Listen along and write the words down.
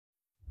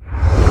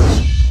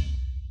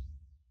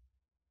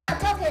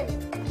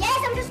coming. Yes,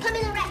 I'm just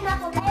coming right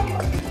now for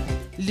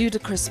them.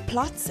 Ludicrous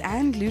plots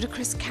and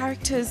ludicrous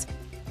characters,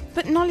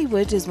 but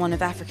Nollywood is one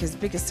of Africa's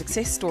biggest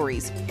success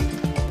stories.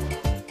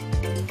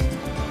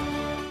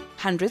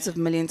 Hundreds of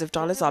millions of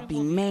dollars are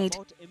being made,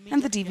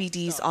 and the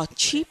DVDs are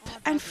cheap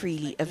and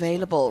freely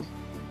available.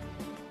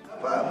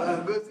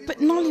 But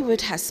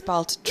Nollywood has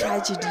spelt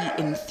tragedy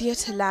in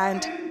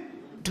theatreland.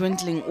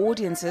 Dwindling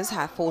audiences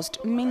have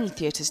forced many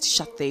theatres to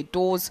shut their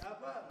doors.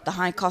 The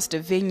high cost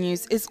of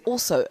venues is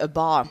also a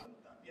bar.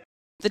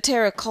 The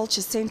Terra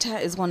Culture Centre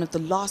is one of the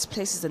last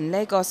places in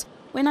Lagos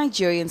where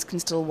Nigerians can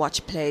still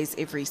watch plays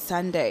every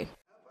Sunday.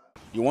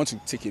 You want to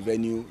take a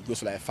venue, it goes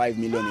for like 5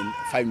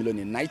 million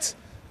a night,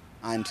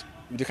 and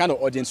with the kind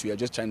of audience we are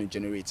just trying to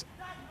generate,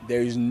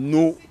 there is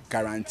no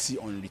guarantee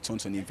on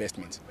returns on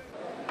investment.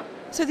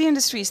 So the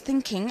industry is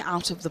thinking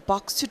out of the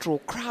box to draw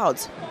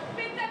crowds.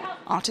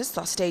 Artists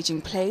are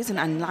staging plays in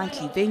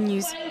unlikely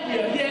venues,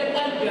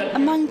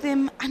 among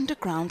them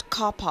underground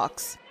car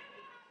parks.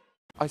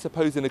 I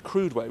suppose in a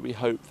crude way we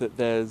hope that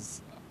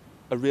there's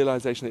a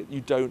realisation that you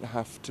don't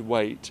have to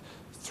wait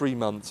 3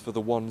 months for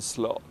the one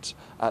slot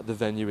at the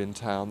venue in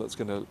town that's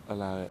going to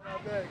allow it.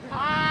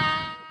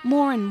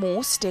 More and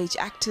more stage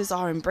actors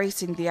are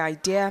embracing the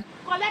idea.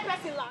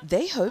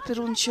 They hope it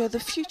will ensure the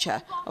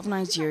future of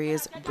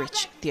Nigeria's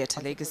rich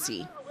theatre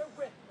legacy.